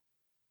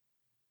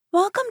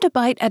Welcome to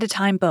Bite at a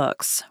Time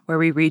Books, where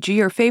we read you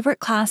your favorite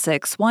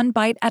classics one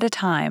bite at a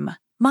time.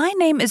 My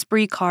name is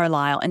Bree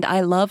Carlisle, and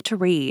I love to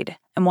read,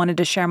 and wanted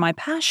to share my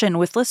passion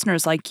with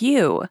listeners like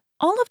you.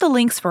 All of the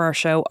links for our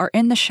show are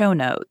in the show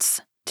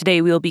notes.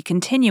 Today we will be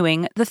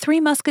continuing The Three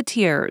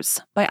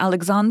Musketeers by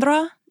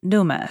Alexandre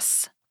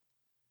Dumas.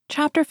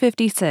 Chapter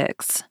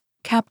 56,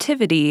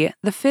 Captivity,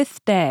 the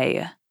Fifth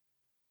Day.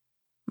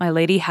 My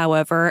lady,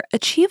 however,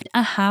 achieved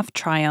a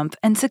half-triumph,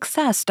 and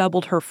success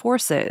doubled her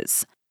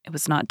forces. It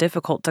was not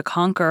difficult to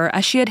conquer,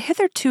 as she had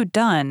hitherto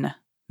done,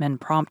 men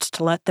prompt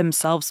to let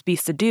themselves be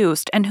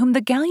seduced, and whom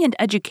the gallant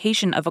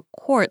education of a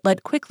court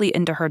led quickly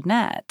into her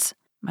net.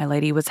 My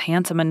lady was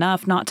handsome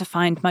enough not to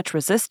find much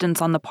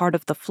resistance on the part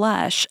of the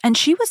flesh, and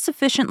she was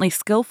sufficiently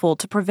skillful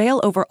to prevail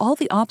over all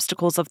the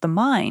obstacles of the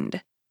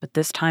mind. But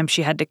this time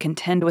she had to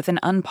contend with an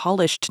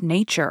unpolished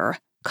nature,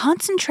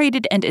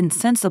 concentrated and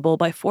insensible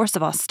by force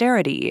of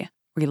austerity.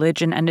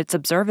 Religion and its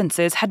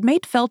observances had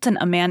made Felton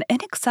a man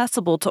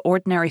inaccessible to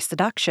ordinary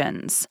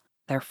seductions.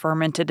 There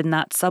fermented in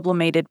that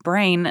sublimated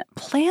brain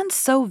plans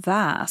so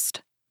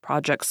vast,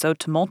 projects so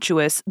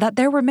tumultuous, that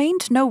there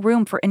remained no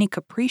room for any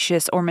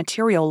capricious or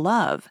material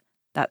love,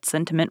 that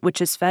sentiment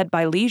which is fed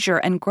by leisure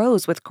and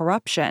grows with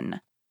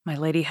corruption. My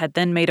lady had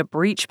then made a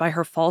breach by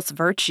her false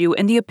virtue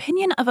in the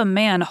opinion of a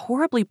man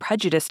horribly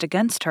prejudiced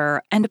against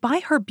her, and by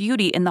her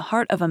beauty in the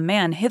heart of a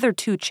man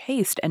hitherto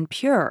chaste and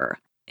pure.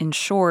 In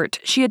short,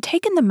 she had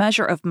taken the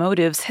measure of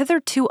motives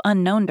hitherto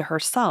unknown to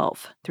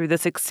herself, through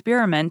this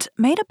experiment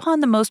made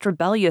upon the most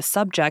rebellious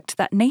subject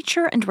that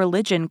nature and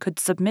religion could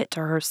submit to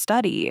her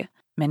study.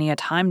 Many a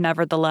time,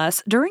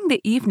 nevertheless, during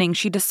the evening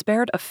she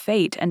despaired of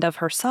fate and of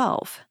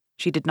herself.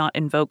 She did not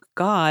invoke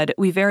God,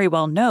 we very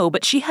well know,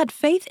 but she had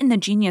faith in the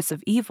genius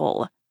of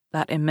evil,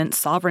 that immense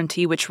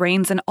sovereignty which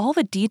reigns in all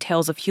the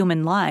details of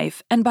human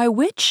life, and by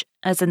which,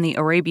 as in the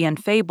Arabian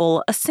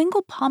fable, a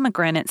single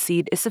pomegranate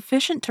seed is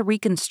sufficient to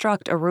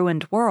reconstruct a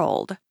ruined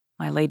world.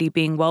 My lady,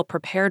 being well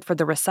prepared for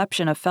the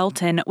reception of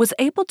Felton, was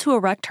able to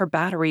erect her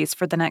batteries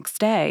for the next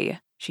day.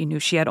 She knew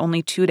she had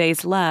only 2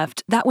 days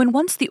left, that when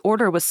once the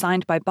order was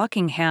signed by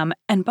Buckingham,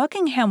 and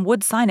Buckingham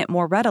would sign it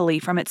more readily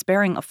from its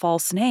bearing a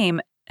false name,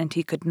 and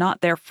he could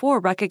not therefore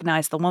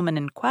recognize the woman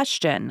in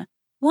question.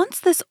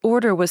 Once this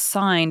order was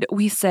signed,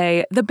 we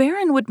say, the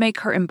Baron would make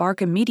her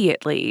embark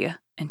immediately,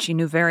 and she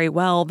knew very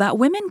well that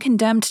women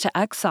condemned to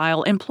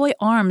exile employ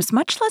arms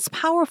much less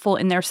powerful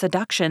in their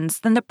seductions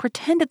than the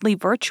pretendedly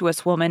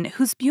virtuous woman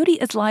whose beauty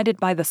is lighted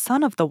by the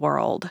sun of the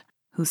world,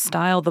 whose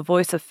style the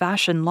voice of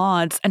fashion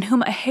lauds, and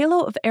whom a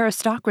halo of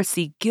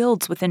aristocracy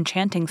gilds with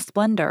enchanting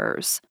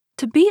splendors.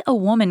 To be a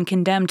woman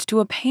condemned to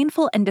a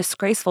painful and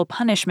disgraceful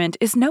punishment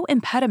is no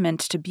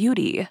impediment to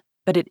beauty,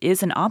 but it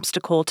is an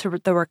obstacle to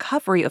the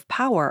recovery of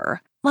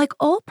power. Like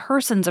all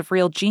persons of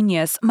real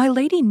genius, my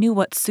lady knew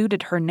what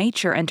suited her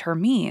nature and her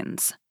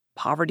means.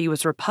 Poverty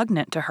was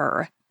repugnant to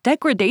her.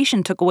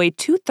 Degradation took away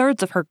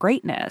 2/3 of her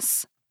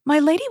greatness. My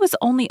lady was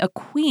only a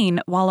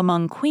queen while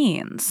among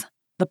queens.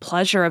 The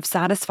pleasure of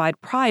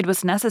satisfied pride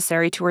was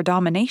necessary to her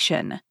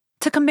domination.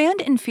 To command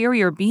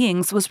inferior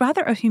beings was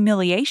rather a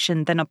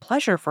humiliation than a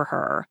pleasure for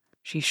her.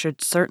 She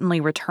should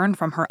certainly return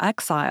from her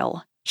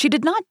exile. She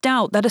did not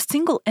doubt that a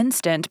single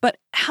instant, but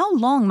how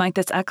long might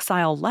this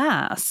exile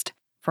last?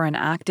 For an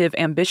active,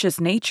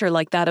 ambitious nature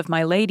like that of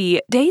my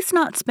lady, days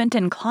not spent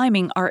in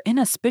climbing are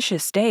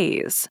inauspicious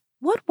days.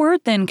 What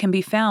word, then, can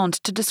be found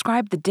to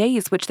describe the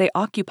days which they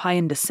occupy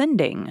in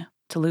descending?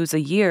 To lose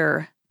a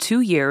year, 2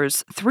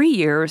 years, 3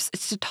 years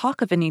is to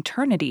talk of an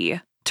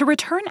eternity. To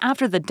return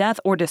after the death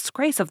or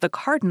disgrace of the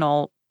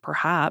cardinal,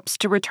 perhaps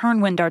to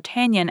return when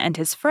D'Artagnan and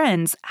his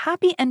friends,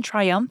 happy and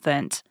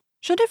triumphant,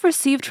 should have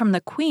received from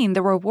the queen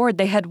the reward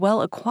they had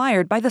well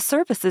acquired by the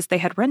services they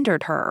had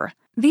rendered her.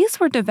 These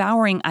were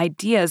devouring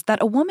ideas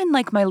that a woman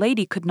like my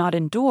lady could not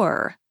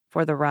endure.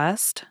 For the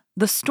rest,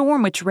 the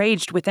storm which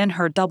raged within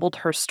her doubled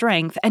her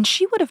strength, and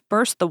she would have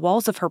burst the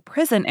walls of her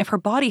prison if her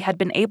body had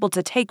been able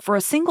to take for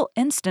a single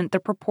instant the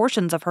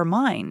proportions of her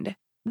mind.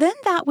 Then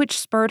that which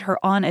spurred her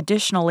on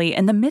additionally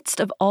in the midst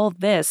of all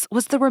this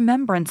was the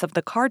remembrance of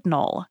the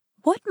cardinal.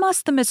 What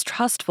must the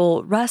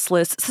mistrustful,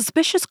 restless,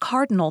 suspicious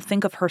cardinal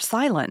think of her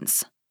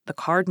silence? The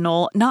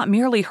cardinal, not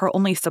merely her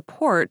only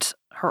support,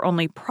 her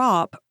only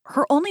prop,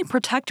 her only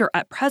protector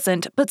at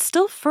present, but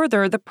still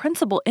further the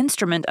principal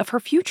instrument of her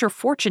future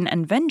fortune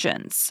and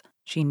vengeance.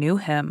 She knew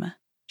him.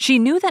 She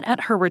knew that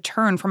at her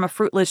return from a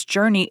fruitless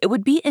journey it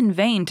would be in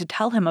vain to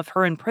tell him of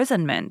her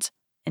imprisonment,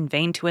 in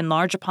vain to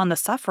enlarge upon the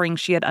suffering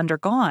she had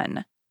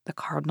undergone. The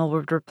cardinal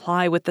would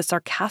reply with the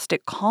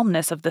sarcastic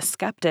calmness of the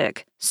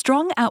skeptic,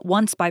 strong at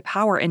once by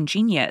power and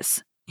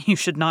genius, "You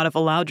should not have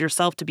allowed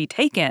yourself to be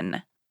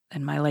taken."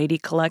 Then my lady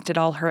collected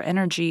all her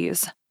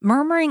energies,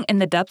 murmuring in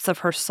the depths of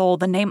her soul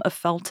the name of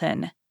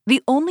Felton,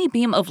 the only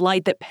beam of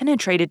light that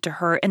penetrated to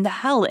her in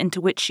the hell into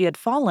which she had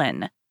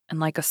fallen. And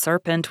like a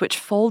serpent which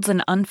folds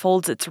and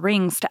unfolds its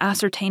rings to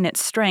ascertain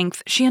its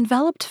strength, she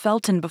enveloped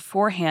Felton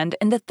beforehand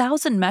in the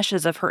 1,000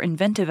 meshes of her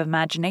inventive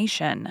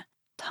imagination.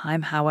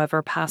 Time,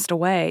 however, passed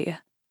away.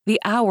 The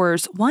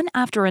hours, one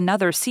after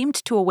another, seemed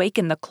to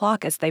awaken the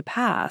clock as they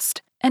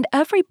passed, and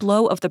every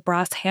blow of the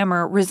brass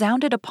hammer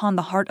resounded upon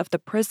the heart of the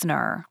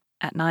prisoner.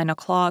 At 9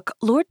 o'clock,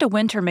 Lord de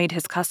Winter made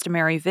his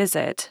customary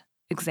visit,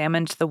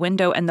 examined the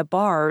window and the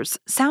bars,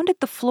 sounded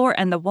the floor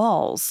and the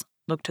walls,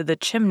 looked to the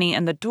chimney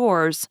and the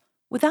doors,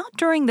 without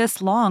during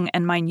this long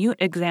and minute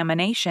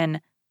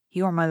examination,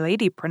 he or my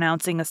lady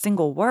pronouncing a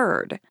single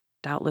word.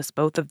 Doubtless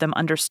both of them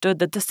understood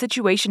that the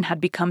situation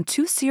had become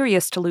too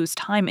serious to lose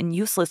time in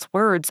useless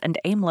words and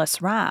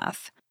aimless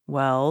wrath.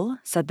 "Well,"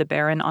 said the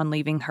Baron on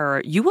leaving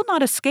her, "you will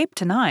not escape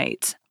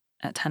tonight."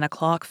 At 10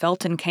 o'clock,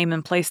 Felton came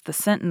and placed the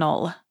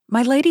sentinel.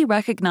 My lady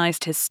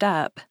recognized his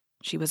step.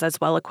 She was as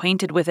well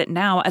acquainted with it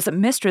now as a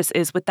mistress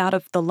is with that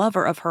of the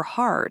lover of her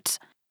heart.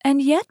 And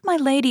yet my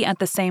lady at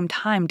the same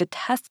time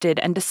detested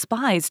and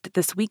despised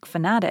this weak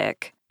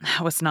fanatic.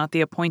 That was not the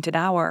appointed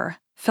hour.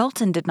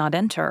 Felton did not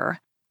enter.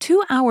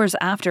 2 hours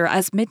after,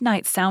 as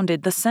midnight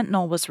sounded, the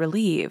sentinel was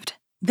relieved.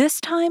 This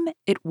time,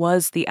 it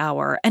was the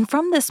hour, and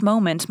from this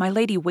moment my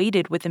lady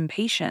waited with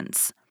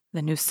impatience.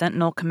 The new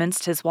sentinel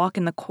commenced his walk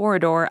in the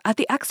corridor. At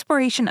the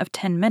expiration of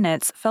 10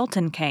 minutes,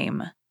 Felton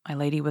came. My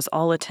lady was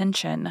all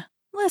attention.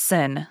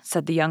 "Listen,"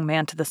 said the young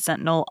man to the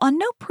sentinel, "on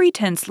no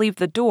pretense leave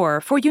the door,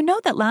 for you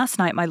know that last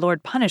night my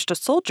lord punished a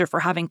soldier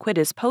for having quit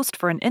his post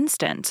for an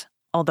instant,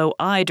 although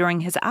I,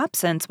 during his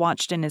absence,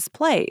 watched in his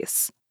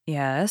place."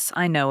 "Yes,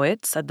 I know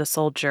it," said the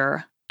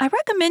soldier. "I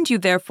recommend you,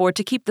 therefore,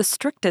 to keep the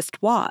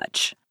strictest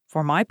watch.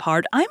 For my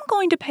part, I am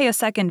going to pay a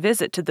second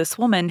visit to this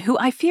woman, who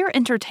I fear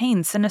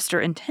entertains sinister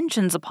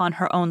intentions upon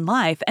her own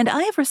life, and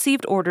I have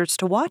received orders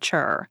to watch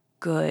her."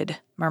 "Good,"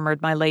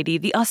 murmured my lady,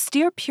 "the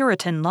austere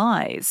Puritan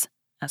lies."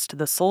 As to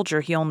the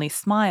soldier, he only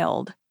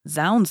smiled.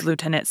 "Zounds,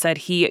 Lieutenant," said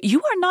he, "you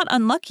are not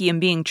unlucky in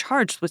being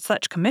charged with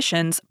such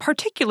commissions,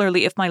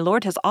 particularly if my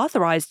lord has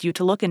authorized you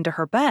to look into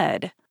her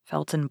bed."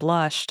 Felton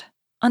blushed.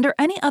 Under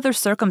any other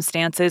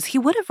circumstances, he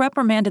would have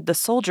reprimanded the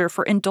soldier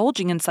for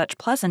indulging in such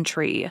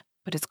pleasantry,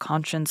 but his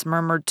conscience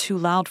murmured too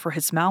loud for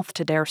his mouth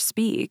to dare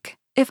speak.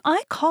 "If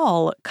I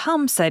call,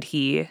 come," said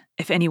he.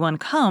 "If anyone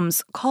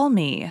comes, call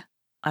me."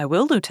 "I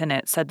will,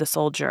 Lieutenant," said the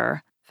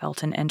soldier.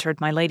 Felton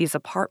entered my lady's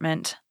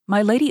apartment.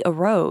 My lady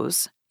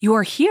arose. "You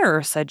are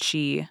here," said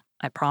she.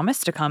 "I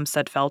promised to come,"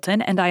 said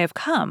Felton, "and I have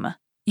come."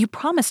 "You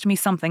promised me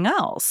something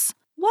else."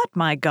 "What,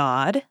 my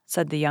God?"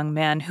 said the young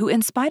man, who,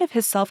 in spite of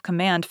his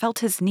self-command, felt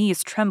his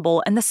knees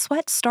tremble and the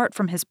sweat start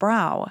from his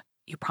brow.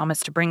 "You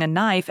promised to bring a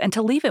knife and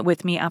to leave it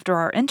with me after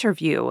our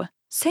interview."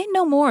 "Say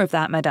no more of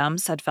that, madame,"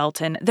 said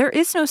Felton. "There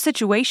is no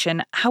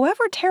situation,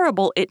 however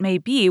terrible it may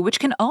be, which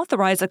can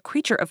authorize a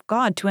creature of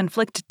God to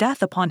inflict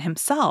death upon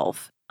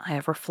himself. I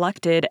have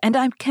reflected, and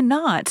I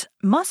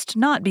must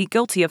not be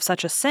guilty of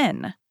such a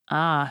sin."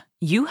 "Ah,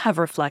 you have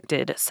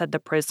reflected," said the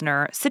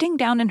prisoner, sitting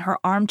down in her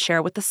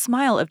armchair with a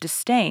smile of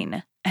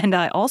disdain. "And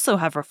I also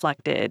have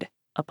reflected."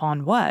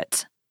 "Upon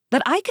what?"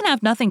 "That I can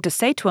have nothing to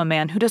say to a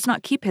man who does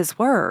not keep his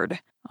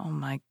word." "Oh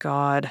my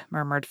God,"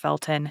 murmured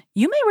Felton.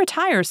 "You may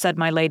retire," said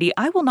my lady.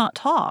 "I will not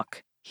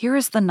talk." "Here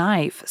is the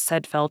knife,"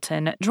 said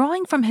Felton,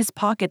 drawing from his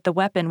pocket the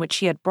weapon which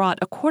he had brought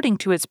according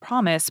to his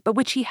promise, but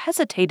which he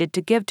hesitated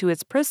to give to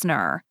his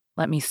prisoner.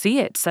 "Let me see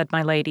it," said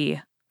my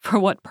lady. "For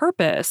what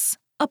purpose?"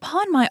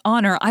 "Upon my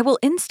honor, I will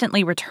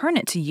instantly return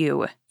it to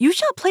you. You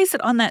shall place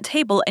it on that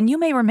table, and you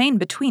may remain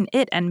between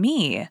it and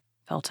me."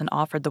 Felton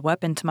offered the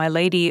weapon to my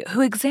lady,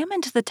 who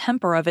examined the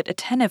temper of it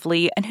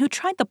attentively and who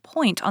tried the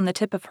point on the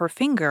tip of her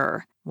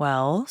finger.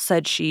 "Well,"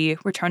 said she,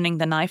 returning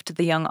the knife to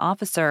the young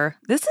officer,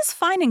 "this is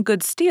fine and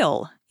good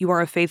steel. You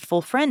are a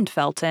faithful friend,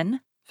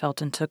 Felton."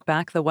 Felton took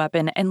back the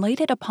weapon and laid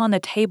it upon the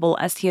table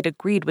as he had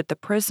agreed with the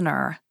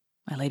prisoner.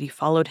 My lady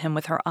followed him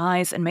with her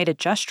eyes and made a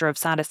gesture of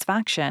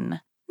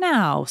satisfaction.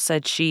 "Now,"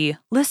 said she,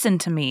 "listen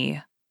to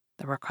me."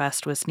 The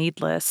request was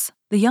needless.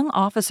 The young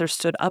officer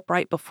stood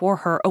upright before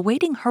her,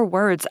 awaiting her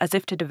words as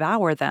if to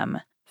devour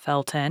them.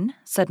 "Felton,"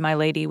 said my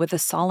lady with a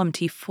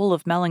solemnity full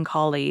of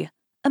melancholy,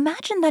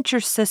 "imagine that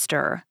your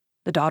sister,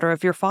 the daughter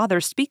of your father,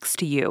 speaks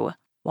to you.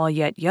 While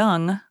yet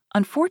young,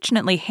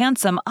 unfortunately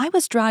handsome, I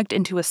was dragged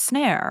into a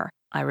snare.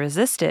 I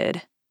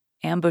resisted.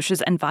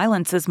 Ambushes and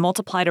violences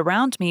multiplied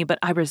around me, but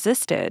I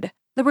resisted.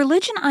 The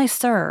religion I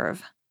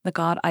serve, the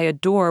God I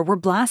adore, were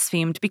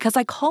blasphemed because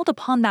I called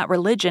upon that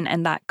religion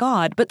and that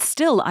God, but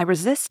still I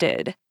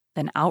resisted.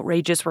 Then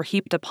outrages were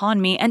heaped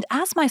upon me, and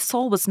as my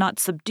soul was not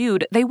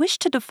subdued, they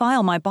wished to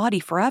defile my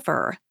body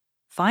forever.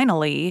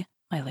 Finally,"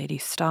 my lady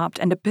stopped,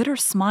 and a bitter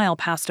smile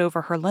passed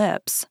over her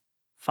lips.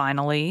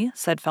 "Finally,"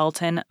 said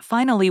Felton,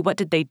 "finally, what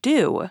did they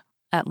do?"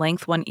 "At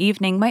length one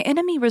evening my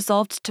enemy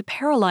resolved to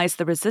paralyze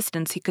the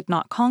resistance he could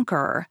not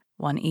conquer.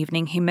 One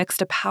evening he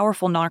mixed a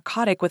powerful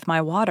narcotic with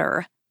my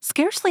water.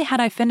 Scarcely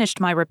had I finished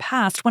my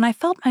repast when I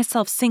felt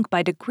myself sink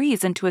by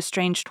degrees into a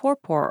strange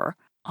torpor.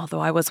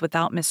 Although I was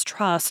without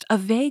mistrust, a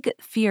vague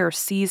fear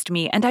seized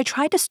me, and I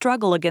tried to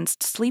struggle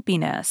against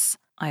sleepiness.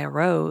 I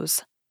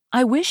arose.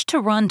 I wished to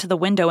run to the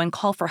window and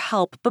call for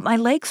help, but my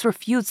legs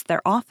refused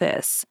their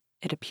office.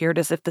 It appeared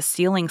as if the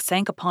ceiling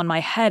sank upon my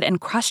head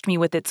and crushed me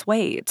with its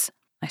weight.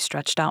 I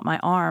stretched out my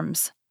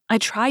arms. I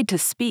tried to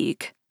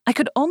speak. I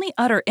could only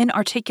utter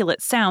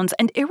inarticulate sounds,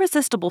 and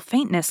irresistible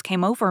faintness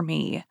came over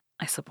me.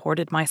 I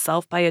supported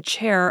myself by a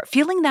chair,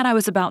 feeling that I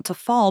was about to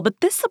fall, but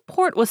this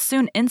support was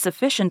soon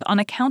insufficient on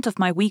account of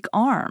my weak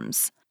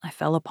arms. I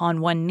fell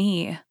upon one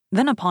knee,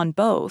 then upon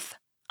both.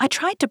 I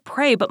tried to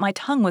pray, but my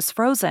tongue was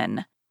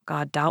frozen.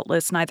 God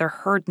doubtless neither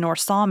heard nor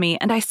saw me,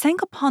 and I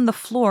sank upon the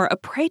floor, a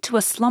prey to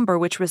a slumber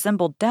which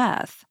resembled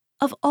death.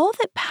 Of all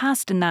that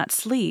passed in that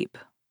sleep,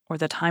 or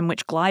the time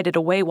which glided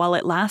away while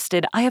it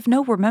lasted, I have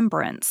no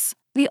remembrance.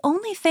 The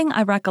only thing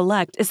I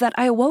recollect is that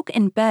I awoke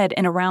in bed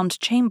in a round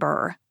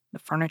chamber, the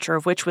furniture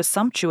of which was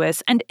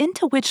sumptuous, and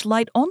into which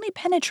light only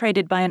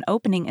penetrated by an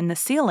opening in the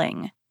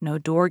ceiling. No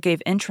door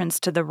gave entrance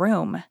to the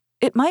room.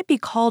 It might be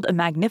called a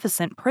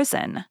magnificent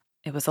prison.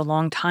 It was a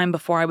long time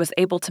before I was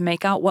able to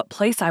make out what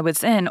place I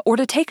was in, or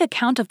to take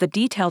account of the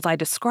details I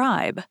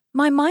describe.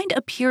 My mind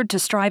appeared to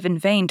strive in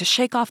vain to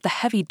shake off the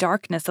heavy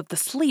darkness of the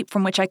sleep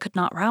from which I could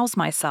not rouse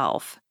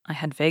myself. I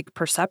had vague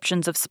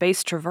perceptions of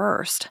space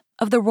traversed,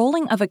 of the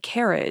rolling of a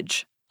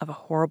carriage, of a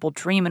horrible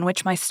dream in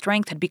which my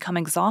strength had become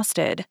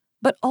exhausted.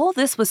 But all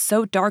this was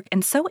so dark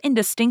and so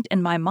indistinct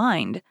in my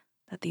mind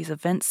that these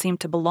events seemed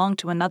to belong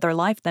to another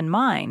life than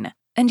mine,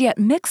 and yet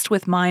mixed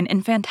with mine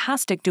in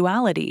fantastic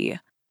duality.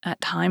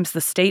 At times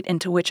the state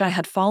into which I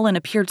had fallen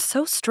appeared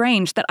so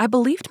strange that I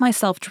believed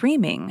myself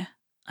dreaming.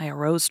 I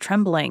arose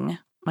trembling.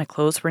 My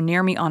clothes were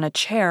near me on a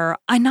chair.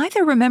 I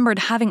neither remembered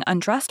having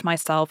undressed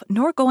myself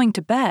nor going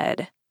to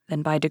bed.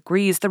 Then by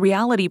degrees the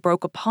reality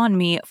broke upon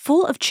me,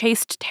 full of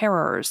chaste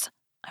terrors.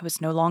 I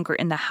was no longer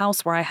in the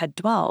house where I had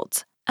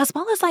dwelt. As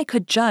well as I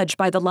could judge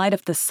by the light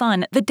of the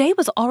sun, the day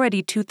was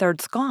already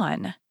 2/3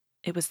 gone.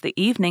 It was the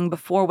evening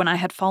before when I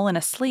had fallen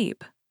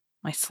asleep.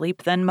 My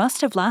sleep then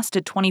must have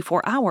lasted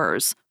 24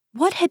 hours.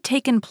 What had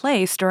taken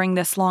place during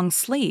this long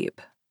sleep?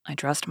 I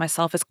dressed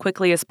myself as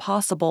quickly as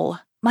possible.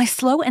 My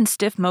slow and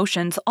stiff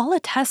motions all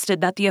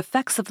attested that the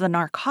effects of the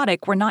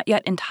narcotic were not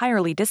yet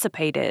entirely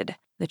dissipated.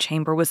 The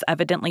chamber was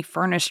evidently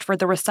furnished for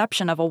the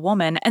reception of a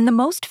woman, and the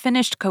most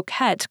finished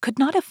coquette could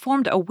not have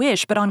formed a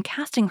wish but on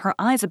casting her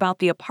eyes about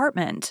the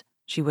apartment,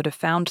 she would have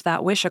found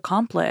that wish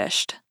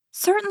accomplished.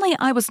 Certainly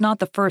I was not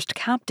the first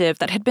captive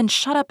that had been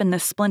shut up in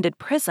this splendid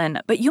prison,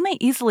 but you may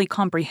easily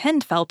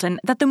comprehend, Felton,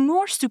 that the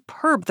more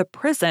superb the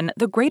prison,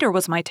 the greater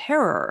was my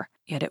terror.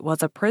 Yet it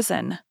was a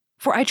prison,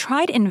 for I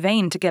tried in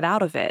vain to get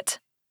out of it.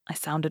 I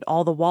sounded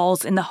all the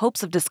walls in the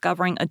hopes of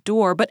discovering a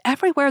door, but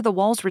everywhere the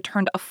walls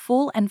returned a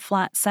full and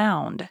flat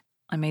sound.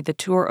 I made the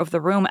tour of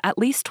the room at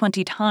least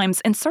 20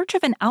 times in search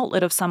of an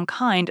outlet of some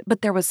kind,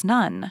 but there was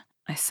none.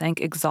 I sank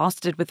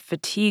exhausted with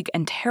fatigue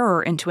and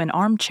terror into an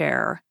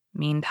armchair.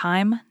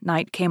 Meantime,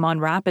 night came on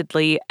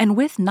rapidly, and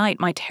with night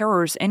my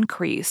terrors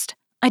increased.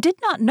 I did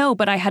not know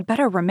but I had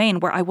better remain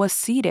where I was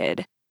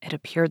seated. It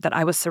appeared that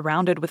I was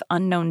surrounded with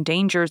unknown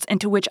dangers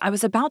into which I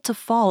was about to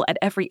fall at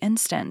every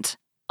instant.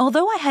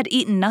 Although I had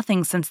eaten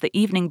nothing since the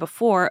evening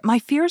before, my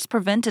fears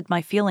prevented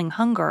my feeling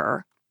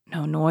hunger.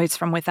 No noise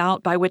from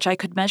without by which I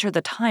could measure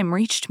the time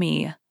reached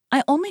me.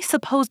 I only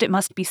supposed it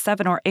must be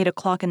 7 or 8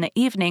 o'clock in the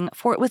evening,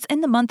 for it was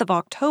in the month of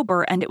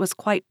October and it was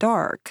quite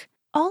dark.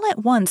 All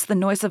at once the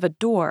noise of a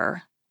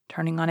door,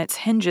 turning on its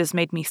hinges,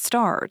 made me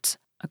start.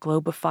 A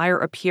globe of fire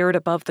appeared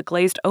above the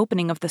glazed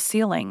opening of the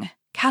ceiling,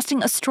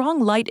 casting a strong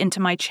light into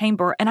my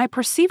chamber, and I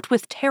perceived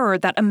with terror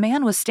that a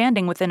man was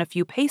standing within a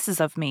few paces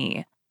of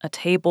me. A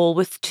table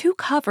with 2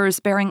 covers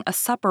bearing a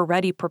supper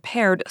ready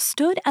prepared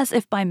stood as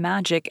if by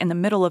magic in the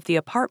middle of the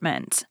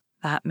apartment.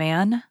 That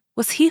man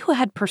was he who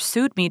had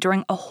pursued me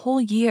during a whole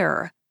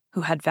year,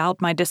 who had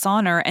vowed my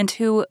dishonor, and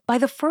who, by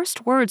the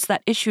first words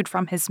that issued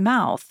from his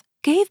mouth,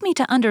 gave me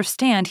to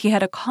understand he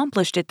had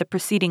accomplished it the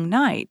preceding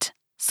night.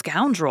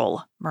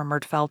 "Scoundrel,"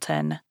 murmured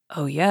Felton.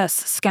 "Oh yes,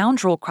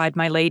 scoundrel," cried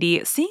my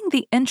lady, seeing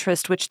the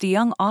interest which the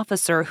young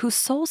officer, whose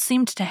soul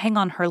seemed to hang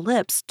on her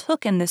lips,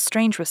 took in this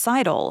strange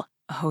recital.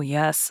 "Oh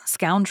yes,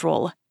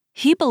 scoundrel.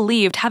 He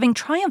believed, having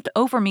triumphed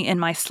over me in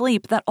my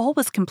sleep, that all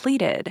was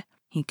completed.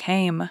 He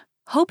came,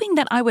 hoping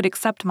that I would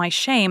accept my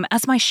shame,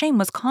 as my shame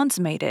was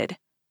consummated.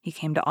 He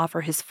came to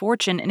offer his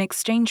fortune in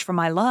exchange for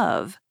my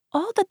love.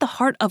 All that the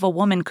heart of a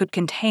woman could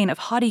contain of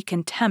haughty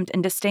contempt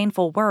and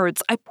disdainful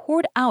words I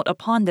poured out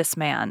upon this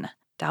man.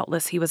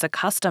 Doubtless he was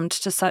accustomed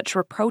to such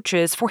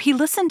reproaches, for he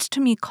listened to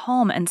me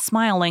calm and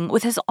smiling,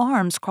 with his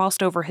arms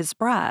crossed over his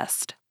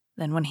breast.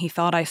 Then when he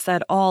thought I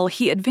said all,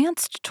 he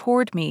advanced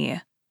toward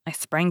me. I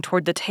sprang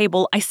toward the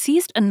table, I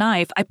seized a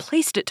knife, I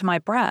placed it to my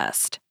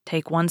breast.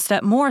 'Take one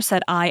step more,'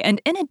 said I, 'and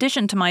in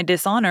addition to my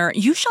dishonor,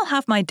 you shall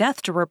have my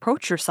death to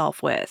reproach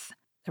yourself with.'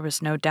 There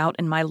was no doubt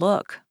in my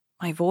look,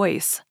 my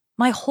voice,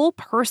 my whole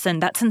person,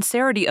 that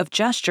sincerity of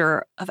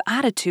gesture, of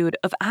attitude,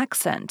 of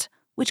accent,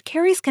 which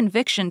carries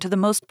conviction to the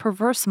most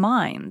perverse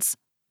minds.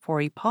 For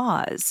he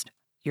paused.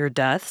 'Your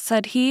death?'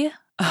 said he.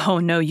 'Oh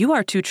no, you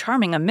are too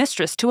charming a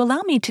mistress to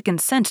allow me to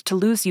consent to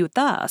lose you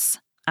thus,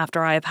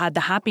 after I have had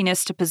the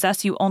happiness to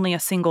possess you only a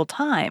single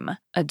time.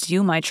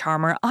 Adieu, my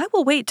charmer, I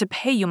will wait to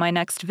pay you my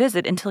next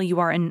visit until you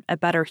are in a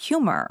better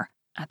humor.'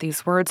 At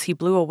these words he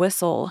blew a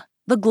whistle.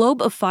 The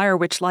globe of fire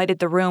which lighted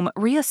the room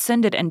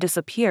reascended and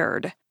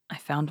disappeared. I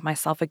found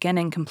myself again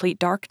in complete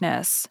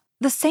darkness.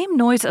 The same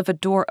noise of a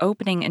door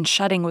opening and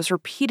shutting was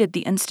repeated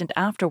the instant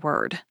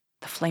afterward.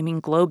 The flaming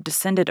globe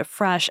descended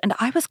afresh, and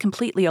I was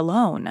completely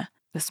alone.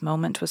 This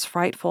moment was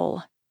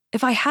frightful.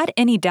 If I had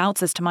any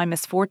doubts as to my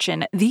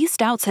misfortune, these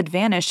doubts had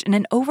vanished in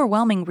an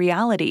overwhelming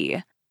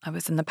reality. I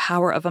was in the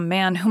power of a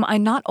man whom I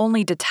not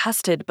only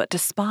detested but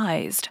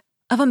despised.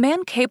 Of a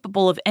man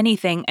capable of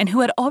anything and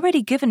who had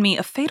already given me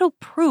a fatal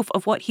proof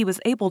of what he was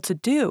able to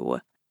do.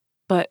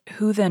 "But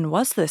who then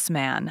was this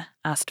man?"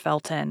 asked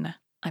Felton.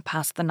 I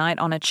passed the night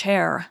on a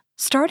chair,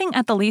 starting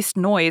at the least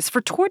noise,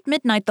 for toward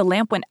midnight the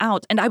lamp went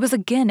out and I was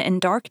again in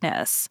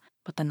darkness.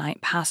 But the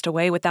night passed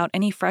away without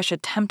any fresh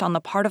attempt on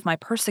the part of my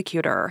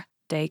persecutor.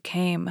 Day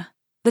came.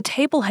 The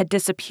table had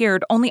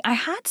disappeared, only I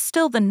had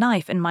still the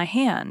knife in my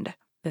hand.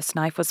 This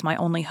knife was my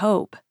only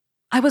hope.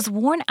 I was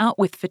worn out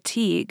with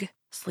fatigue.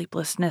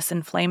 Sleeplessness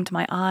inflamed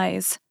my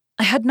eyes.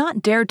 I had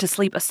not dared to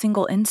sleep a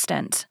single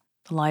instant.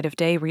 The light of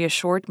day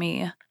reassured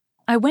me.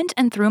 I went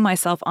and threw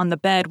myself on the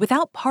bed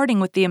without parting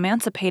with the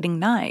emancipating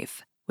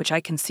knife, which I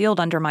concealed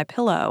under my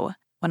pillow.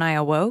 When I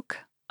awoke,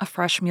 a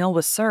fresh meal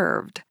was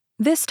served.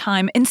 This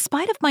time, in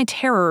spite of my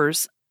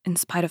terrors, in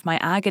spite of my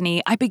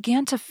agony, I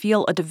began to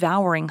feel a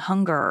devouring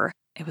hunger.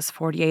 It was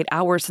 48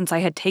 hours since I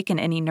had taken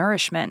any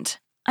nourishment.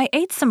 I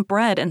ate some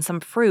bread and some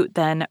fruit,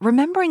 then,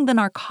 remembering the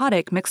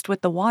narcotic mixed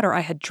with the water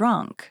I had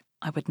drunk,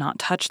 I would not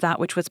touch that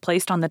which was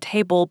placed on the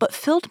table, but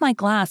filled my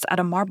glass at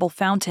a marble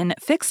fountain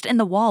fixed in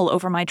the wall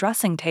over my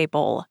dressing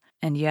table.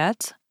 And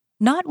yet,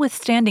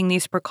 notwithstanding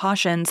these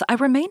precautions, I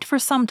remained for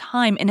some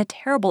time in a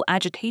terrible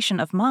agitation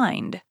of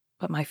mind.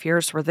 But my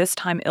fears were this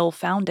time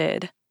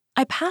ill-founded.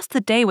 I passed the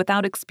day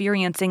without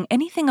experiencing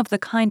anything of the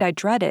kind I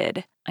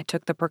dreaded. I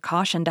took the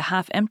precaution to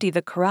half-empty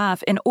the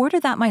carafe in order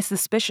that my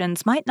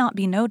suspicions might not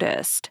be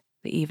noticed.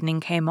 The evening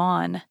came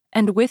on,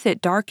 and with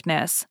it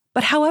darkness.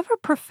 But however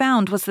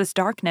profound was this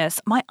darkness,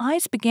 my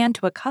eyes began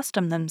to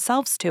accustom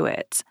themselves to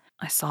it.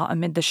 I saw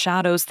amid the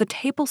shadows the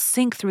table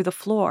sink through the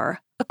floor.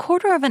 A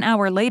quarter of an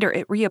hour later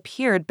it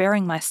reappeared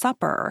bearing my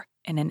supper.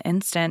 In an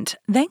instant,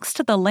 thanks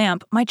to the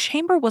lamp, my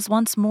chamber was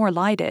once more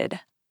lighted.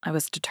 I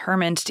was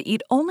determined to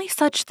eat only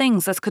such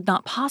things as could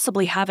not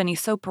possibly have any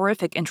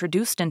soporific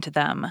introduced into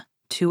them.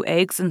 2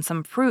 eggs and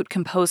some fruit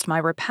composed my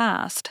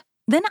repast.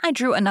 Then I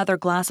drew another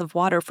glass of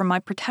water from my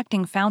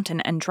protecting fountain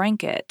and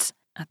drank it.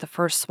 At the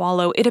first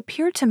swallow, it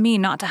appeared to me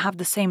not to have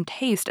the same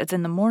taste as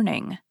in the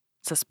morning.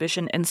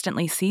 Suspicion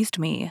instantly seized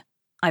me.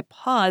 I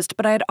paused,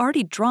 but I had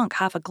already drunk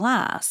half a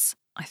glass.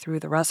 I threw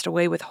the rest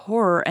away with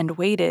horror and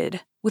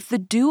waited, with the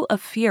dew of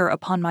fear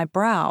upon my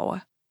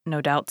brow. No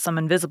doubt some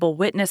invisible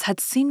witness had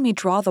seen me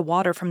draw the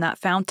water from that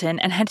fountain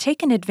and had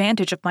taken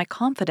advantage of my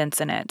confidence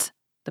in it,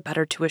 the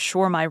better to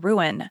assure my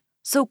ruin,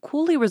 so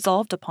coolly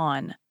resolved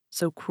upon,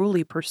 so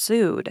cruelly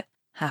pursued.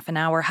 Half an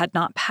hour had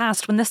not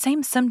passed when the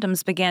same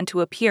symptoms began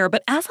to appear,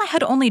 but as I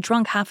had only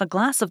drunk half a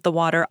glass of the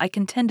water, I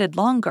contended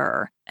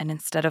longer, and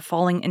instead of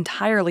falling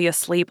entirely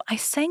asleep, I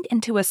sank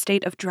into a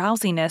state of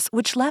drowsiness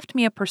which left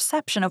me a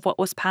perception of what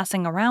was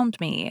passing around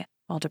me,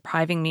 while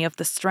depriving me of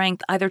the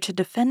strength either to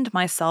defend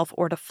myself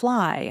or to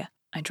fly.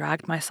 I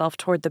dragged myself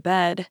toward the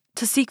bed,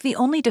 to seek the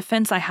only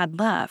defense I had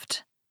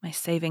left, my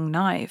saving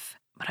knife,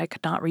 but I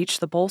could not reach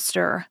the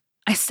bolster.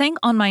 I sank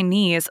on my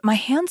knees, my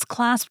hands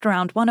clasped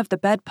around one of the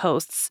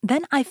bedposts,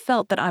 then I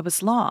felt that I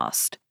was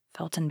lost.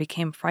 Felton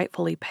became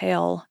frightfully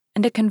pale,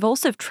 and a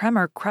convulsive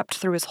tremor crept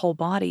through his whole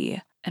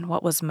body. And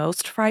what was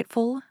most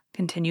frightful,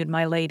 continued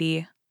my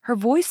lady, her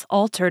voice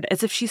altered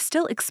as if she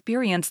still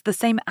experienced the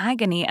same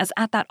agony as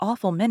at that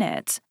awful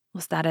minute,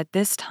 was that at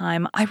this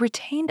time I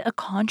retained a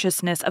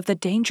consciousness of the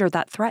danger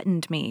that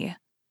threatened me.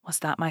 Was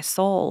that my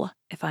soul,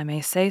 if I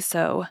may say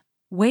so,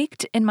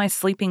 waked in my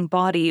sleeping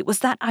body, was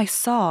that I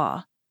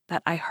saw,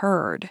 that I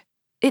heard.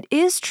 It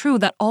is true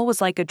that all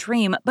was like a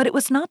dream, but it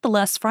was not the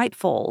less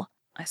frightful.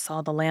 I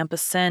saw the lamp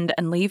ascend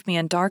and leave me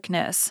in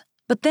darkness.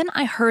 But then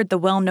I heard the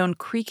well-known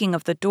creaking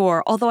of the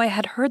door, although I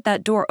had heard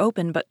that door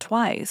open but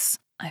twice.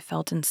 I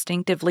felt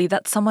instinctively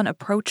that someone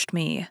approached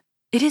me.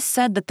 It is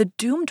said that the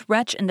doomed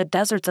wretch in the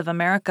deserts of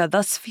America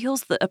thus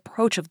feels the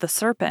approach of the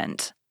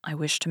serpent. I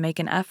wished to make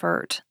an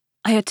effort.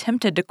 I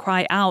attempted to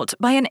cry out.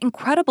 By an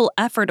incredible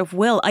effort of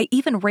will, I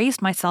even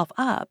raised myself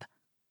up,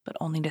 but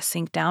only to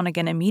sink down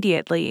again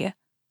immediately,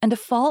 and to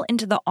fall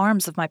into the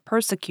arms of my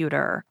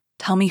persecutor.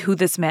 "Tell me who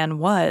this man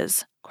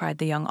was," cried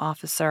the young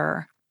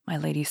officer. My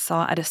lady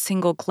saw at a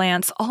single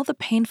glance all the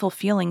painful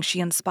feelings she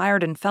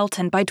inspired in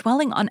Felton by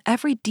dwelling on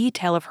every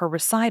detail of her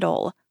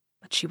recital,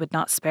 but she would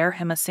not spare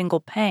him a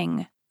single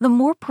pang. The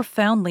more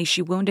profoundly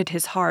she wounded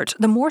his heart,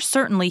 the more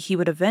certainly he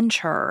would avenge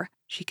her.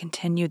 She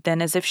continued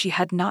then as if she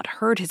had not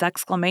heard his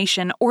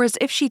exclamation, or as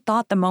if she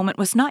thought the moment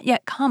was not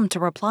yet come to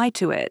reply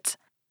to it.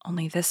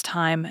 Only this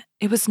time,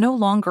 it was no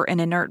longer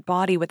an inert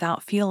body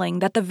without feeling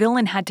that the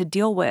villain had to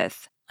deal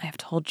with. I have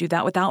told you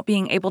that without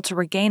being able to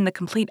regain the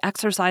complete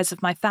exercise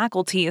of my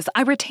faculties,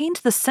 I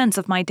retained the sense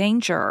of my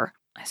danger.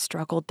 I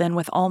struggled then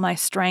with all my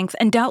strength,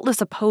 and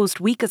doubtless opposed,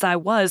 weak as I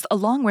was, a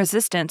long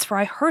resistance, for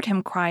I heard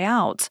him cry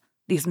out,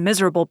 These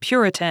miserable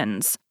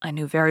Puritans. I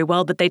knew very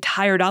well that they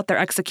tired out their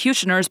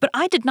executioners, but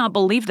I did not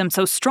believe them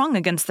so strong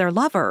against their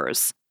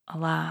lovers.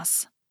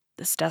 Alas,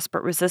 this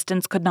desperate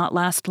resistance could not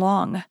last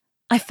long.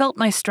 I felt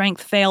my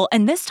strength fail,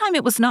 and this time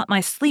it was not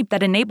my sleep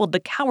that enabled the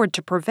coward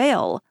to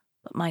prevail,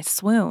 but my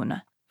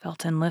swoon.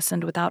 Felton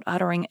listened without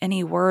uttering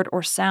any word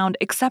or sound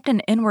except an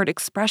inward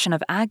expression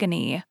of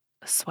agony.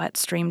 The sweat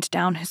streamed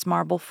down his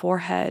marble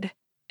forehead,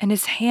 and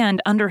his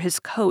hand under his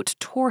coat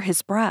tore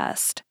his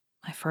breast.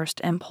 My first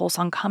impulse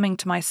on coming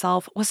to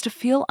myself was to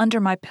feel under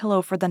my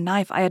pillow for the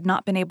knife I had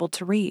not been able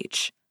to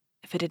reach.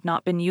 If it had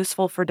not been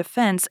useful for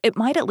defense, it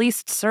might at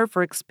least serve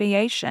for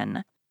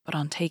expiation. But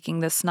on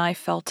taking this knife,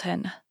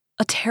 Felton,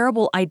 a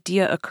terrible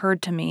idea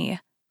occurred to me.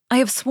 I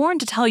have sworn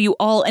to tell you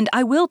all, and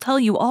I will tell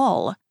you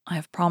all. I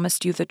have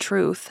promised you the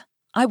truth.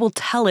 I will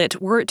tell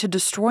it were it to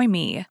destroy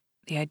me.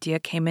 The idea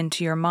came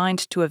into your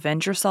mind to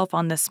avenge yourself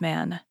on this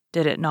man,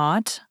 did it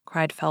not?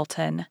 Cried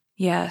Felton.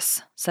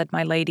 Yes, said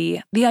my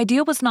lady. The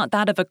idea was not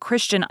that of a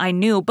Christian I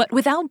knew, but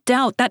without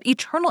doubt that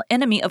eternal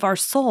enemy of our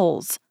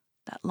souls.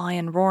 That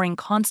lion roaring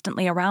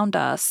constantly around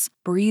us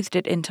breathed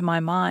it into my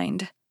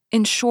mind.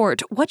 In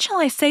short, what shall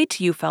I say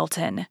to you,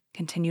 Felton?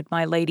 Continued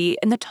my lady,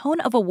 in the tone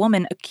of a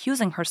woman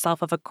accusing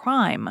herself of a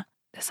crime.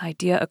 This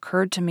idea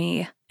occurred to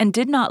me, and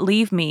did not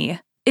leave me.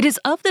 It is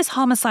of this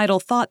homicidal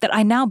thought that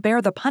I now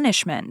bear the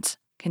punishment.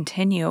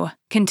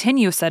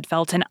 Continue, said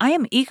Felton. I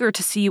am eager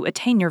to see you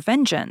attain your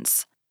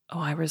vengeance. Oh,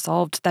 I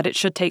resolved that it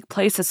should take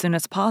place as soon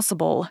as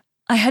possible.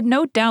 I had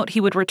no doubt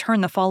he would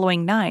return the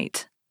following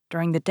night.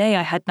 During the day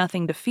I had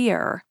nothing to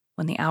fear.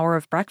 When the hour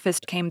of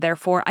breakfast came,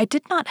 therefore, I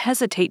did not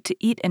hesitate to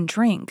eat and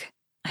drink.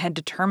 I had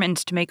determined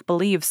to make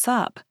believe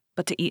sup,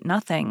 but to eat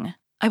nothing.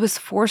 I was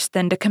forced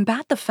then to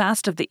combat the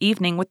fast of the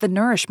evening with the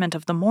nourishment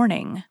of the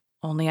morning.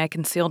 Only I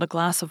concealed a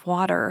glass of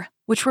water,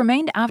 which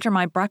remained after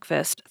my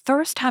breakfast,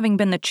 thirst having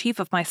been the chief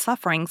of my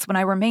sufferings when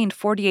I remained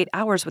 48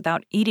 hours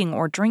without eating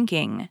or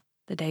drinking.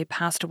 The day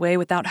passed away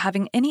without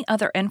having any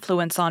other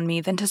influence on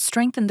me than to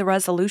strengthen the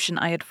resolution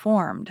I had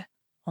formed.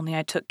 Only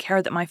I took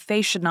care that my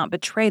face should not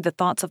betray the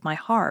thoughts of my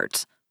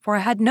heart, for I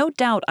had no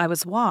doubt I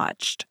was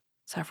watched.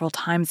 Several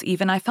times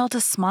even I felt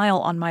a smile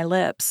on my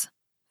lips.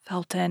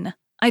 Felton,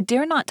 I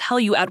dare not tell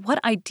you at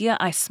what idea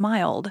I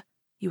smiled.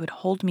 You would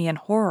hold me in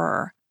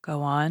horror.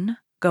 Go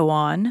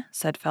on,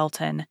 said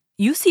Felton.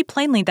 You see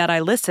plainly that I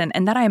listen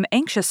and that I am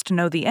anxious to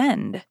know the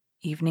end.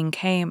 Evening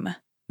came.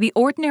 The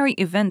ordinary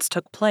events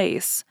took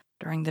place.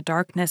 During the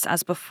darkness,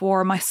 as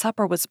before, my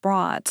supper was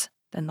brought.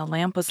 Then the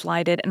lamp was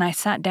lighted, and I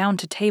sat down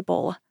to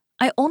table.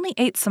 I only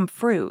ate some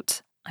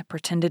fruit. I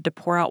pretended to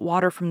pour out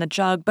water from the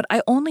jug, but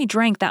I only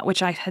drank that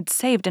which I had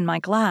saved in my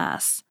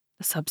glass.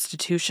 The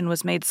substitution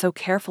was made so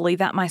carefully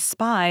that my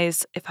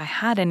spies, if I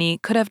had any,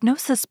 could have no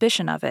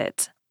suspicion of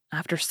it.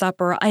 After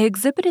supper, I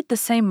exhibited the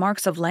same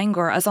marks of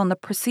languor as on the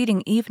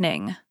preceding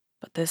evening,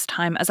 but this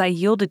time as I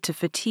yielded to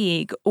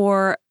fatigue,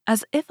 or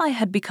as if I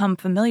had become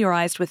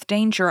familiarized with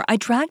danger, I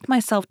dragged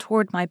myself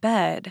toward my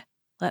bed,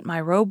 let my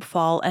robe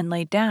fall, and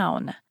lay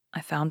down.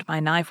 I found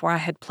my knife where I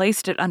had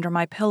placed it under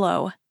my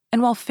pillow,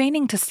 and while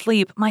feigning to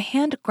sleep, my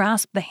hand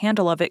grasped the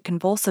handle of it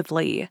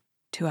convulsively.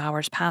 2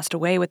 hours passed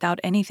away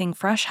without anything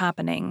fresh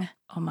happening.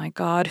 Oh my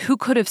God, who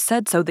could have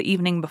said so the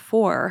evening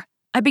before?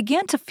 I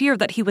began to fear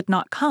that he would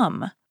not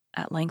come.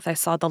 At length I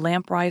saw the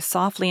lamp rise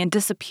softly and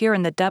disappear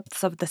in the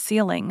depths of the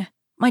ceiling.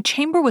 My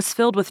chamber was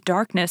filled with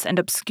darkness and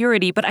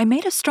obscurity, but I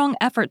made a strong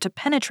effort to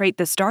penetrate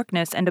this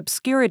darkness and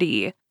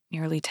obscurity.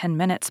 Nearly 10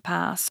 minutes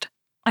passed.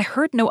 I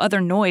heard no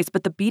other noise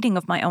but the beating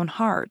of my own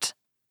heart.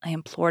 I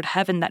implored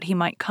heaven that he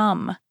might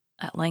come.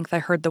 At length I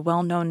heard the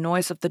well-known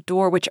noise of the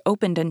door which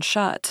opened and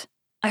shut.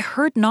 I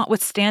heard,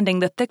 notwithstanding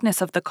the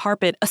thickness of the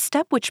carpet, a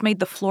step which made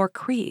the floor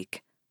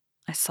creak.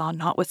 I saw,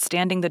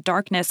 notwithstanding the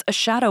darkness, a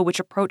shadow which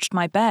approached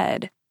my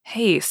bed.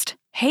 Haste,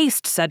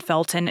 said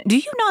Felton. Do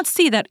you not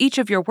see that each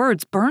of your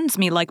words burns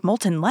me like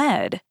molten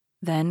lead?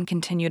 Then,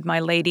 continued my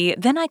lady,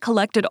 then I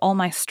collected all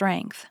my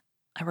strength.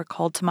 I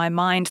recalled to my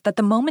mind that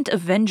the moment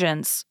of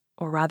vengeance,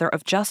 or rather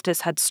of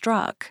justice, had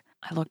struck.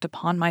 I looked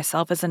upon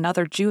myself as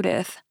another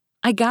Judith.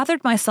 I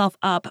gathered myself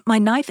up, my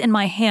knife in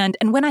my hand,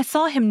 and when I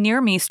saw him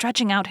near me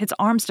stretching out his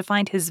arms to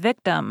find his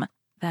victim,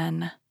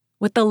 then,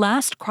 with the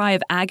last cry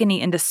of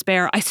agony and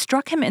despair, I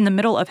struck him in the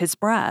middle of his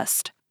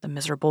breast. The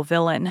miserable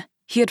villain.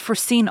 He had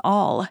foreseen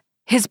all.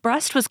 His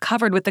breast was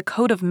covered with the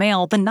coat of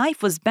mail, the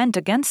knife was bent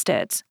against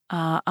it.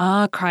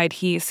 Cried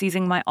he,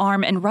 seizing my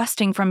arm and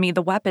wresting from me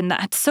the weapon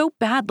that had so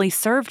badly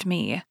served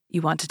me.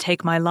 You want to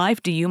take my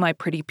life, do you, my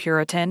pretty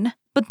Puritan?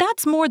 But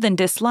that's more than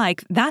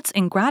dislike, that's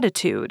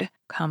ingratitude.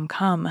 Come,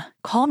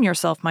 calm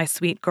yourself, my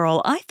sweet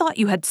girl. I thought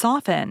you had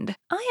softened.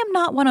 I am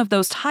not one of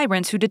those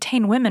tyrants who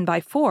detain women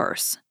by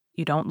force.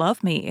 You don't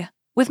love me.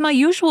 With my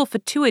usual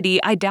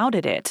fatuity, I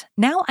doubted it.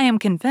 Now I am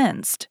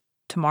convinced.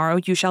 Tomorrow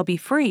you shall be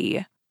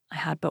free. I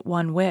had but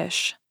one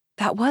wish.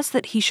 That was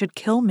that he should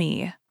kill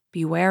me.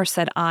 Beware,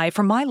 said I,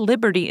 for my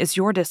liberty is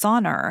your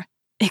dishonor.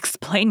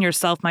 Explain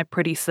yourself, my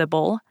pretty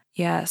Sibyl.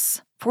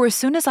 Yes, for as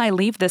soon as I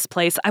leave this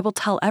place, I will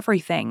tell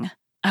everything.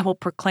 I will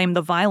proclaim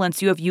the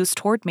violence you have used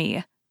toward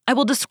me. I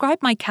will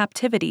describe my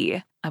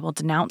captivity. I will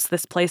denounce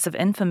this place of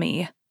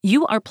infamy.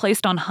 You are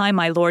placed on high,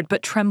 my lord,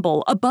 but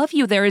tremble. Above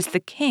you there is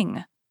the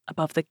king.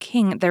 Above the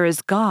king there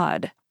is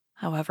God.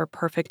 However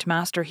perfect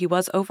master he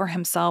was over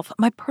himself,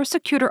 my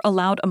persecutor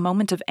allowed a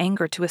moment of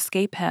anger to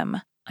escape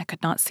him. I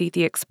could not see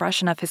the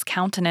expression of his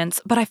countenance,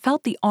 but I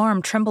felt the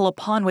arm tremble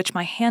upon which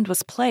my hand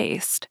was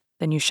placed.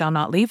 Then you shall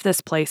not leave this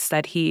place,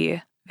 said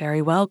he.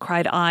 Very well,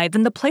 cried I,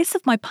 then the place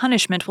of my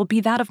punishment will be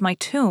that of my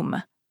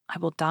tomb. I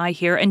will die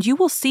here, and you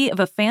will see if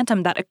a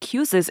phantom that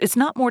accuses is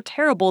not more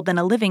terrible than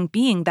a living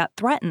being that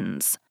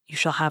threatens. You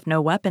shall have no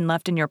weapon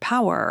left in your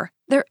power.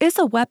 There is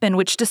a weapon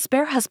which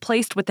despair has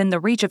placed within the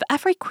reach of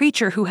every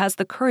creature who has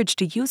the courage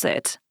to use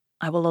it.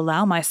 I will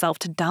allow myself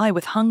to die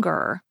with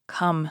hunger.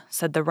 Come,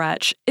 said the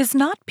wretch, is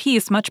not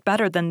peace much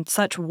better than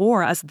such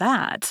war as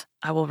that?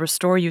 I will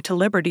restore you to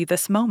liberty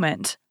this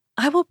moment.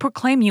 I will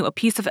proclaim you a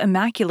piece of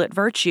immaculate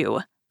virtue.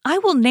 I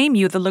will name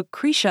you the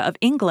Lucretia of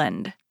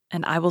England,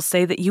 and I will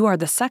say that you are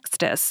the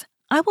Sextus.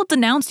 I will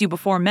denounce you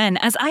before men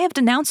as I have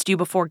denounced you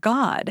before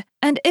God.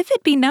 And if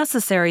it be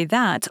necessary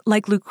that,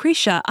 like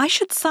Lucretia, I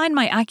should sign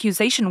my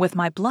accusation with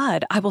my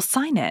blood, I will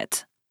sign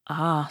it.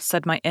 Ah,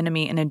 said my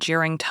enemy in a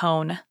jeering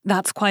tone,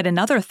 that's quite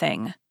another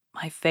thing.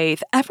 My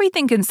faith,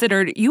 everything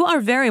considered, you are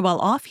very well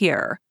off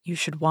here. You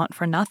should want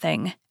for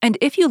nothing. And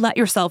if you let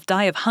yourself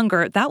die of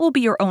hunger, that will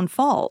be your own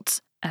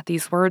fault. At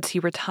these words he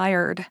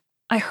retired.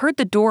 I heard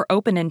the door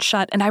open and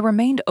shut, and I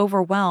remained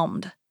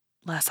overwhelmed.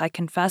 Less I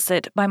confess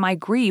it, by my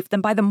grief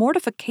than by the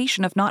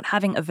mortification of not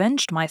having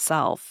avenged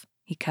myself.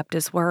 He kept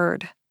his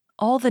word.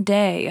 All the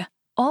day,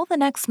 all the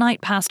next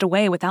night passed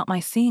away without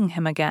my seeing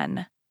him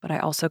again. But I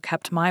also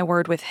kept my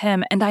word with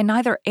him, and I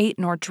neither ate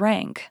nor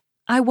drank.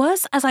 I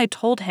was, as I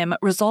told him,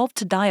 resolved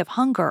to die of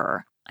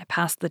hunger. I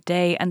passed the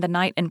day and the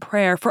night in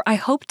prayer, for I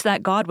hoped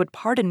that God would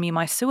pardon me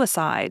my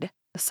suicide.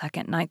 The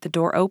second night the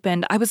door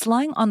opened, I was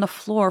lying on the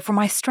floor, for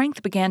my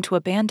strength began to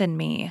abandon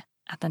me.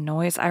 At the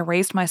noise, I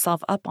raised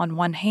myself up on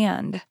one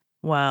hand.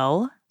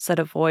 Well, said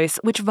a voice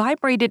which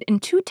vibrated in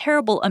too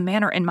terrible a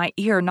manner in my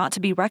ear not to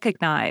be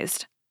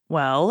recognized.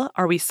 Well,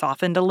 are we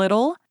softened a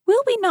little?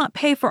 Will we not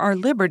pay for our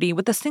liberty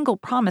with a single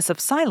promise of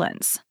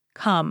silence?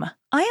 Come,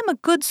 I am a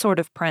good sort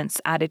of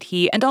prince, added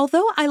he, and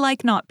although I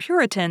like not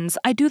Puritans,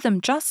 I do them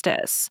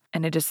justice,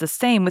 and it is the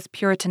same with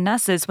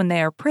Puritanesses when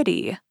they are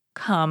pretty.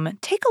 Come,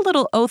 take a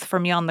little oath for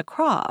me on the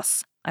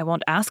cross. I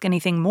won't ask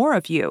anything more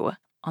of you.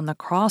 On the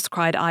cross,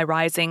 cried I,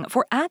 rising,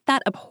 for at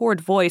that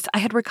abhorred voice I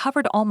had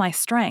recovered all my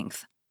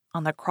strength.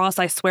 On the cross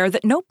I swear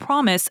that no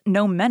promise,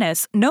 no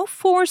menace, no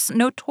force,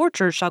 no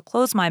torture shall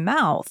close my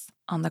mouth.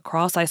 On the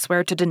cross I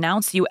swear to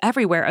denounce you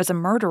everywhere as a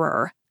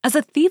murderer, as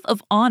a thief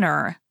of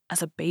honor,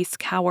 as a base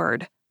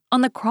coward. On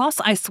the cross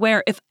I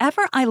swear, if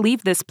ever I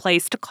leave this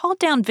place, to call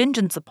down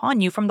vengeance upon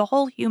you from the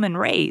whole human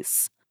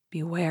race.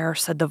 Beware,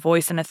 said the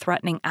voice in a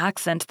threatening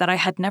accent that I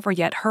had never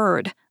yet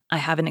heard. I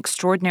have an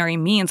extraordinary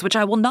means which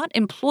I will not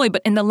employ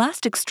but in the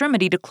last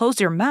extremity to close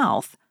your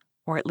mouth,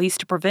 or at least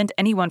to prevent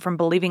anyone from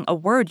believing a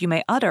word you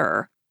may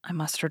utter. I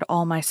mustered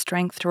all my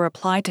strength to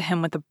reply to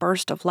him with a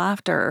burst of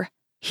laughter.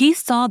 He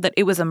saw that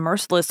it was a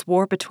merciless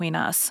war between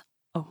us,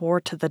 a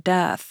war to the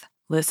death.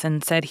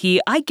 Listen, said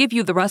he, I give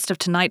you the rest of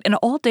tonight and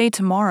all day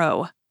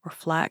tomorrow.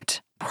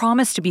 Reflect.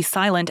 Promise to be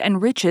silent, and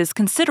riches,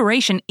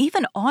 consideration,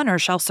 even honor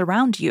shall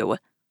surround you.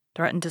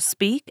 Threaten to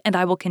speak, and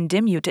I will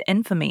condemn you to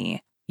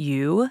infamy.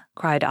 You?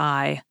 Cried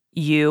I.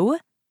 You?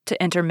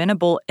 To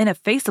interminable,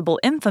 ineffaceable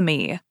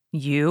infamy.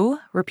 You?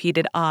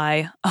 Repeated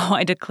I. Oh,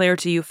 I declare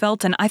to you,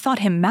 Felton, I thought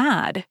him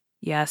mad.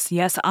 Yes,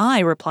 yes, I,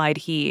 replied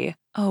he.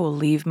 Oh,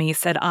 leave me,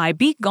 said I.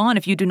 Be gone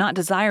if you do not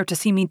desire to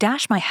see me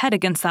dash my head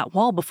against that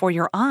wall before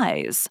your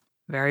eyes.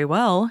 Very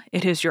well,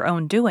 it is your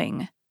own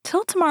doing.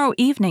 Till tomorrow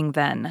evening,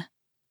 then.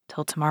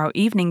 Till tomorrow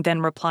evening,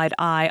 then, replied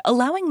I,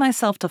 allowing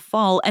myself to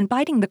fall and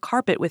biting the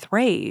carpet with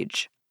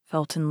rage.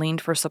 Felton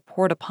leaned for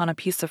support upon a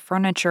piece of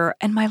furniture,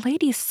 and my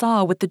lady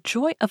saw with the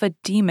joy of a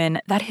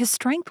demon that his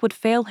strength would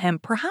fail him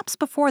perhaps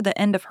before the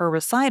end of her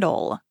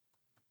recital.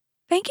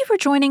 Thank you for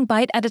joining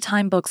Bite at a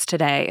Time Books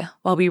today,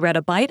 while we read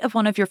a bite of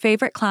one of your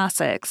favorite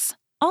classics.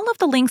 All of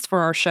the links for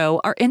our show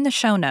are in the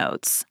show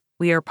notes.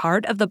 We are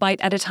part of the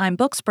Bite at a Time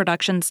Books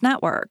Productions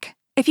Network.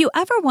 If you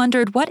ever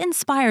wondered what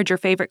inspired your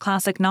favorite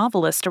classic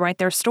novelists to write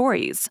their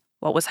stories,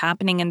 what was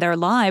happening in their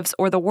lives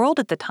or the world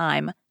at the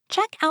time,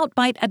 check out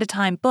Bite at a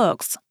Time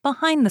Books,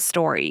 Behind the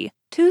Story,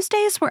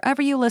 Tuesdays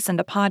wherever you listen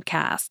to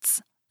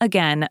podcasts.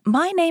 Again,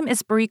 my name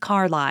is Brie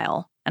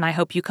Carlisle, and I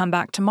hope you come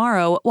back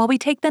tomorrow while we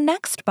take the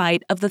next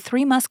bite of The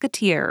Three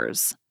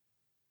Musketeers.